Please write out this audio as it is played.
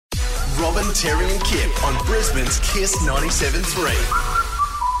Robin, Terry and Kip on Brisbane's Kiss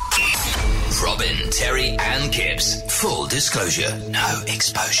 97.3. Robin, Terry and Kip's Full Disclosure, No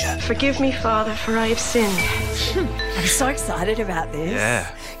Exposure. Forgive me, Father, for I have sinned. I'm so excited about this.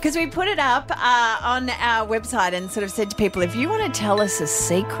 Yeah. Because we put it up on our website and sort of said to people, if you want to tell us a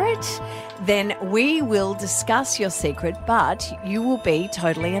secret, then we will discuss your secret, but you will be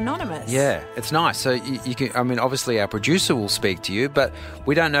totally anonymous. Yeah, it's nice. So you can, I mean, obviously our producer will speak to you, but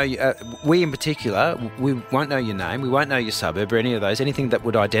we don't know, we in particular, we won't know your name, we won't know your suburb or any of those, anything that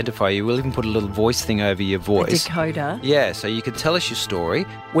would identify you. We'll even put a little voice thing over your voice. A decoder. Yeah, so you can tell us your story,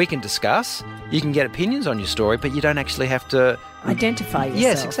 we can discuss, you can get opinions on your story, but you don't actually have to identify yourself.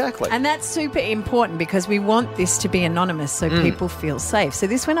 Yes, exactly. And that's super important because we want this to be anonymous so people feel safe. So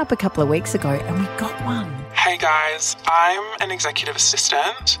this went up a couple of weeks ago and we got one. Hey guys, I'm an executive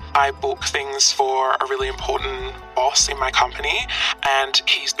assistant. I book things for a really important boss in my company, and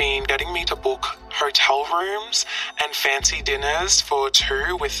he's been getting me to book hotel rooms and fancy dinners for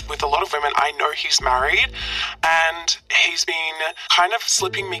two with a lot of women. I know he's married, and he's been kind of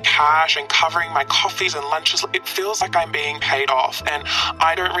slipping me cash and covering my coffees and lunches. It feels like I'm being paid off, and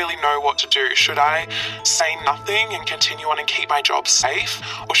I don't really know what to do. Should I say nothing and continue on and keep my job safe,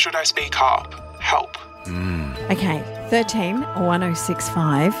 or should I speak up? Help. Okay, 13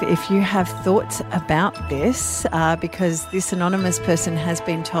 1065 if you have thoughts about this, because this anonymous person has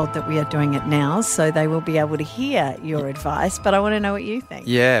been told that we are doing it now, so they will be able to hear your advice, but I want to know what you think.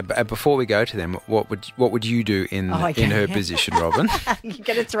 Yeah, but before we go to them, what would you do in her position, Robin? You're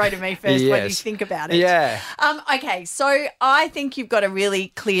going to throw to me first. What do you think about it? Yeah. Okay, so I think you've got a really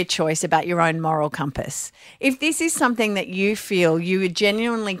clear choice about your own moral compass. If this is something that you feel you are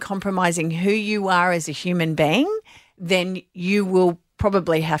genuinely compromising who you are as a human being, then you will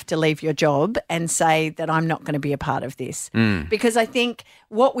probably have to leave your job and say that I'm not going to be a part of this. Because I think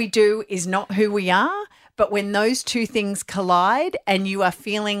what we do is not who we are, but when those two things collide and you are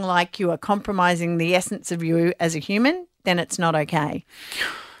feeling like you are compromising the essence of you as a human, then it's not okay.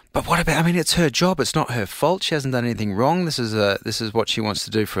 But what about, I mean, it's her job. It's not her fault. She hasn't done anything wrong. This is what she wants to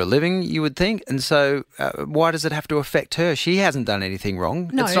do for a living, you would think. And so why does it have to affect her? She hasn't done anything wrong.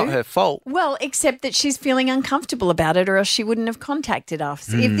 No. It's not her fault. Well, except that she's feeling uncomfortable about it or else she wouldn't have contacted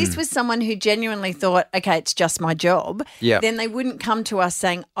us. If this was someone who genuinely thought, okay, it's just my job, then they wouldn't come to us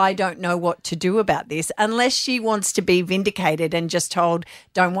saying, I don't know what to do about this, unless she wants to be vindicated and just told,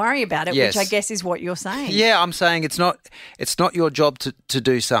 don't worry about it, which I guess is what you're saying. Yeah, I'm saying it's not your job to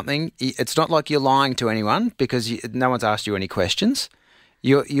do something. It's not like you're lying to anyone because no one's asked you any questions.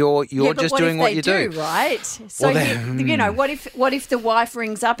 You're just doing what you do, right? So well, what if the wife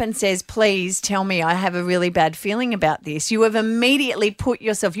rings up and says, "Please tell me, I have a really bad feeling about this." You have immediately put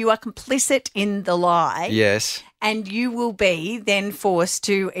yourself. You are complicit in the lie. Yes. And you will be then forced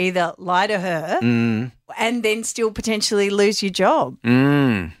to either lie to her and then still potentially lose your job.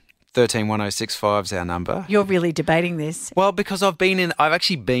 131065 is our number. You're really debating this. Well, because I've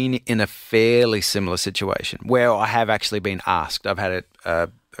actually been in a fairly similar situation where I have actually been asked. I've had a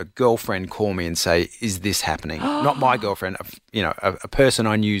girlfriend call me and say, "Is this happening?" Not my girlfriend, a person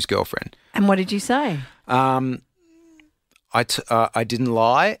I knew's girlfriend. And what did you say? I didn't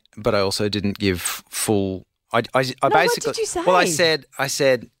lie, but I also didn't give full. I basically. What did you say? Well, I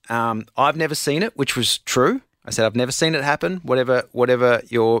said I've never seen it, which was true. I said I've never seen it happen. Whatever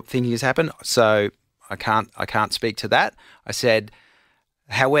you're thinking has happened, so I can't speak to that. I said,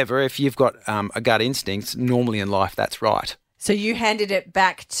 however, if you've got a gut instinct, normally in life that's right. So you handed it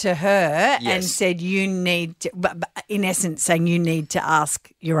back to her and said you need to, in essence, saying you need to ask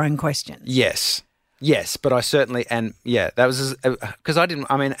your own questions. Yes, but I certainly, and that was because I didn't.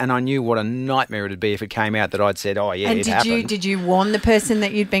 I mean, and I knew what a nightmare it'd be if it came out that I'd said, "Oh yeah, and it happened." Did you warn the person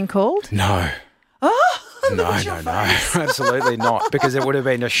that you'd been called? No. Oh. No, absolutely not, because it would have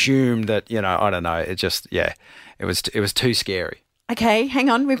been assumed that, I don't know, it just, it was too scary. Okay, hang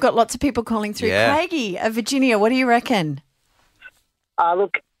on, we've got lots of people calling through. Craigie of Virginia, what do you reckon?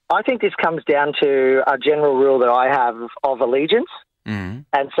 Look, I think this comes down to a general rule that I have of allegiance. Mm-hmm.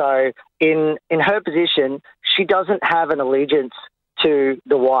 And so in her position, she doesn't have an allegiance to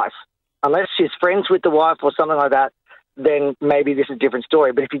the wife. Unless she's friends with the wife or something like that, then maybe this is a different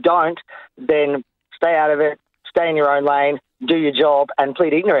story. But if you don't, then stay out of it, stay in your own lane, do your job, and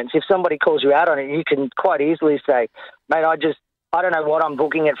plead ignorance. If somebody calls you out on it, you can quite easily say, mate, I don't know what I'm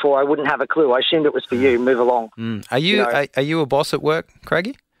booking it for. I wouldn't have a clue. I assumed it was for you. Move along. Are you a boss at work,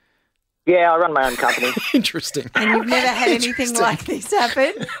 Craigie? Yeah, I run my own company. Interesting. And you've never had anything like this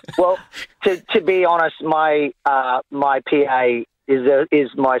happen? Well, to be honest, my PA is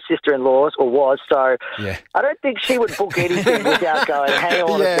my sister-in-law's, or was. So Yeah. I don't think she would book anything without going, hang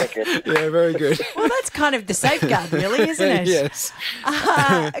on a second. Yeah, very good. Well, that's kind of the safeguard, really, isn't it? Yes.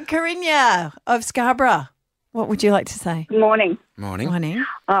 Carinya of Scarborough, what would you like to say? Good morning. Morning. Morning.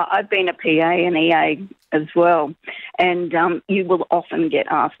 I've been a PA and EA as well, and you will often get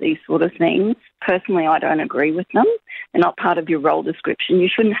asked these sort of things. Personally, I don't agree with them. They're not part of your role description. You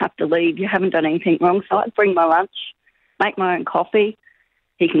shouldn't have to leave. You haven't done anything wrong. So I'd bring my lunch, make my own coffee.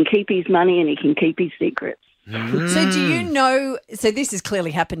 He can keep his money and he can keep his secrets. So do you know, so this has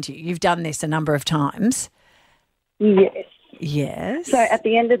clearly happened to you. You've done this a number of times. Yes. Yes. So at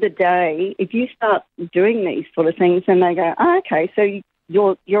the end of the day, if you start doing these sort of things and they go, okay, so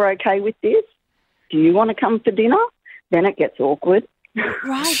you're okay with this? Do you want to come for dinner? Then it gets awkward.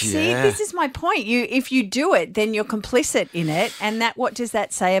 Right. See, Yeah. this is my point. If you do it, then you're complicit in it. And what does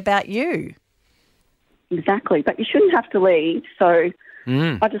that say about you? Exactly. But you shouldn't have to leave. So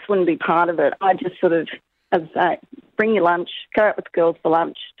I just wouldn't be part of it. I just sort of, as I say, bring your lunch, go out with the girls for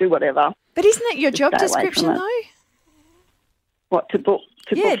lunch, do whatever. But isn't it your job stay away description, from it. though? What, to book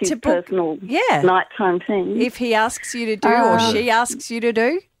his personal nighttime thing? If he asks you to do or she asks you to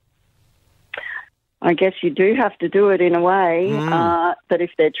do? I guess you do have to do it in a way that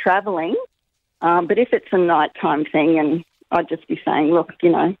if they're travelling. But if it's a nighttime thing, and I'd just be saying, look,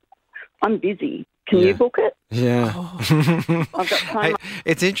 I'm busy. Can you book it? Yeah. I've got time. Hey,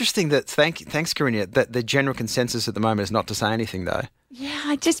 it's interesting that, thanks, Carinya, that the general consensus at the moment is not to say anything, though.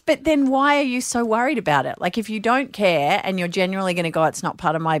 Yeah, but then why are you so worried about it? Like, if you don't care and you're generally going to go, it's not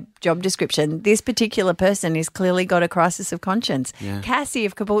part of my job description, this particular person has clearly got a crisis of conscience. Yeah. Cassie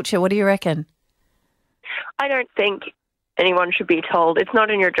of Caboolture, what do you reckon? I don't think anyone should be told it's not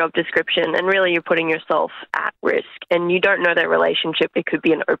in your job description, and really you're putting yourself at risk, and you don't know their relationship. It could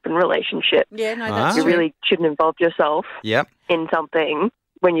be an open relationship. Yeah, no, that's You really shouldn't involve yourself Yep. in something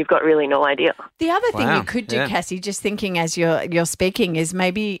when you've got really no idea. The other thing Wow, you could do, yeah. Cassie, just thinking as you're speaking, is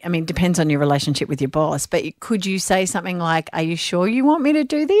maybe, depends on your relationship with your boss, but could you say something like, are you sure you want me to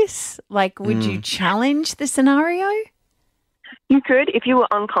do this? Like, would you challenge the scenario? You could, if you were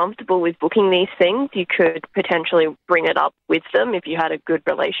uncomfortable with booking these things, you could potentially bring it up with them if you had a good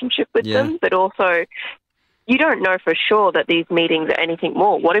relationship with Yeah. them. But also, you don't know for sure that these meetings are anything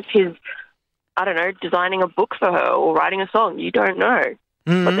more. What if he's, designing a book for her or writing a song? You don't know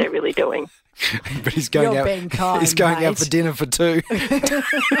what they're really doing. But he's going You're out. being kind, he's going mate. out for dinner for two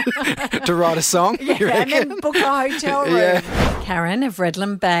to write a song. you Yeah, and reckon? then book a hotel room. Yeah. Karen of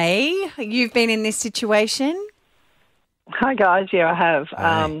Redland Bay, you've been in this situation. Hi, guys. Yeah, I have.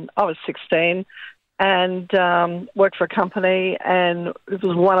 I was 16 and worked for a company, and it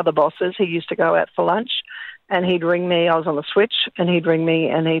was one of the bosses. He used to go out for lunch, and he'd ring me. I was on the switch, and he'd ring me,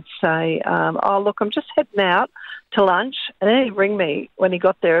 and he'd say, oh, look, I'm just heading out to lunch. And then he'd ring me when he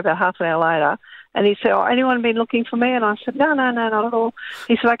got there about half an hour later, and he said, oh, anyone been looking for me? And I said, no, not at all.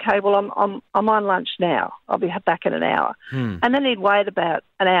 He said, okay, well, I'm on lunch now. I'll be back in an hour. And then he'd wait about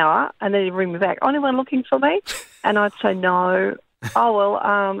an hour, and then he'd ring me back. Oh, anyone looking for me? And I'd say, no. Oh, well,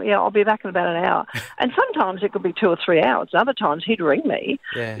 I'll be back in about an hour. And sometimes it could be 2 or 3 hours. Other times he'd ring me,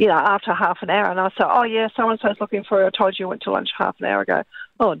 after half an hour, and I'd say, oh, yeah, so-and-so's looking for you. I told you I went to lunch half an hour ago.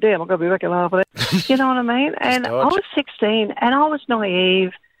 Oh, damn, I've got to be back in half an hour. You know what I mean? And I was 16, and I was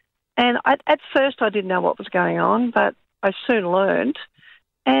naive. And at first I didn't know what was going on, but I soon learned.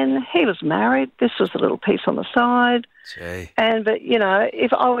 And he was married. This was a little piece on the side. Gee. But,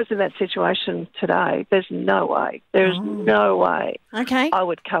 if I was in that situation today, there's no way. There's no way Okay. I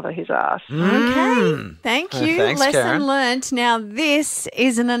would cover his ass. Okay. Thank you. Thanks, Lesson Karen. learnt. Now, this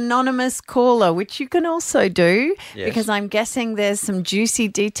is an anonymous caller, which you can also do Yes. because I'm guessing there's some juicy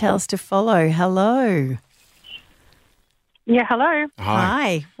details to follow. Hello. Yeah, hello.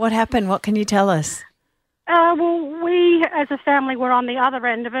 Hi. What happened? What can you tell us? Well, we as a family were on the other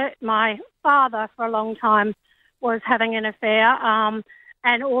end of it. My father, for a long time, was having an affair,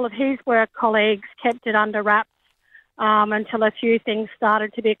 and all of his work colleagues kept it under wraps until a few things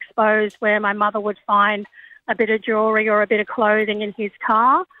started to be exposed where my mother would find a bit of jewellery or a bit of clothing in his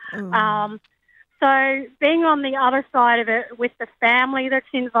car. So being on the other side of it with the family that's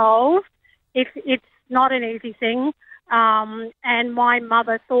involved, it's not an easy thing. And my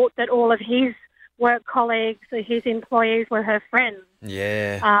mother thought that all of his work colleagues, his employees, were her friends.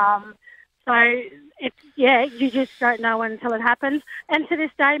 Yeah. So you just don't know until it happens. And to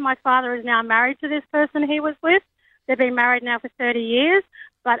this day, my father is now married to this person he was with. They've been married now for 30 years.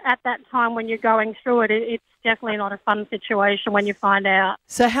 But at that time when you're going through it, it's definitely not a fun situation when you find out.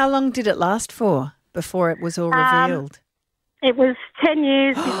 So how long did it last for before it was all revealed? It was 10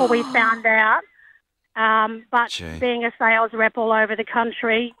 years before we found out. But Gee. being a sales rep all over the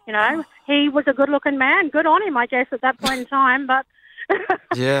country, you know, he was a good-looking man. Good on him, I guess, at that point in time. But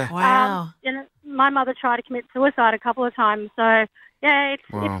Yeah. Wow. you know, my mother tried to commit suicide a couple of times. So, yeah,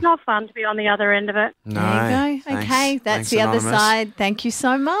 it's not fun to be on the other end of it. No. There you go. Thanks. Okay, that's Thanks, the other Anonymous. side. Thank you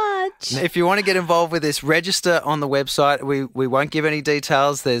so much. If you want to get involved with this, register on the website. We won't give any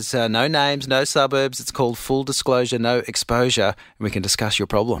details. There's no names, no suburbs. It's called Full Disclosure, No Exposure, and we can discuss your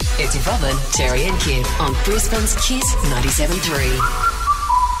problem. It's Robin, Terry and Kip on Brisbane's Kiss 97.3.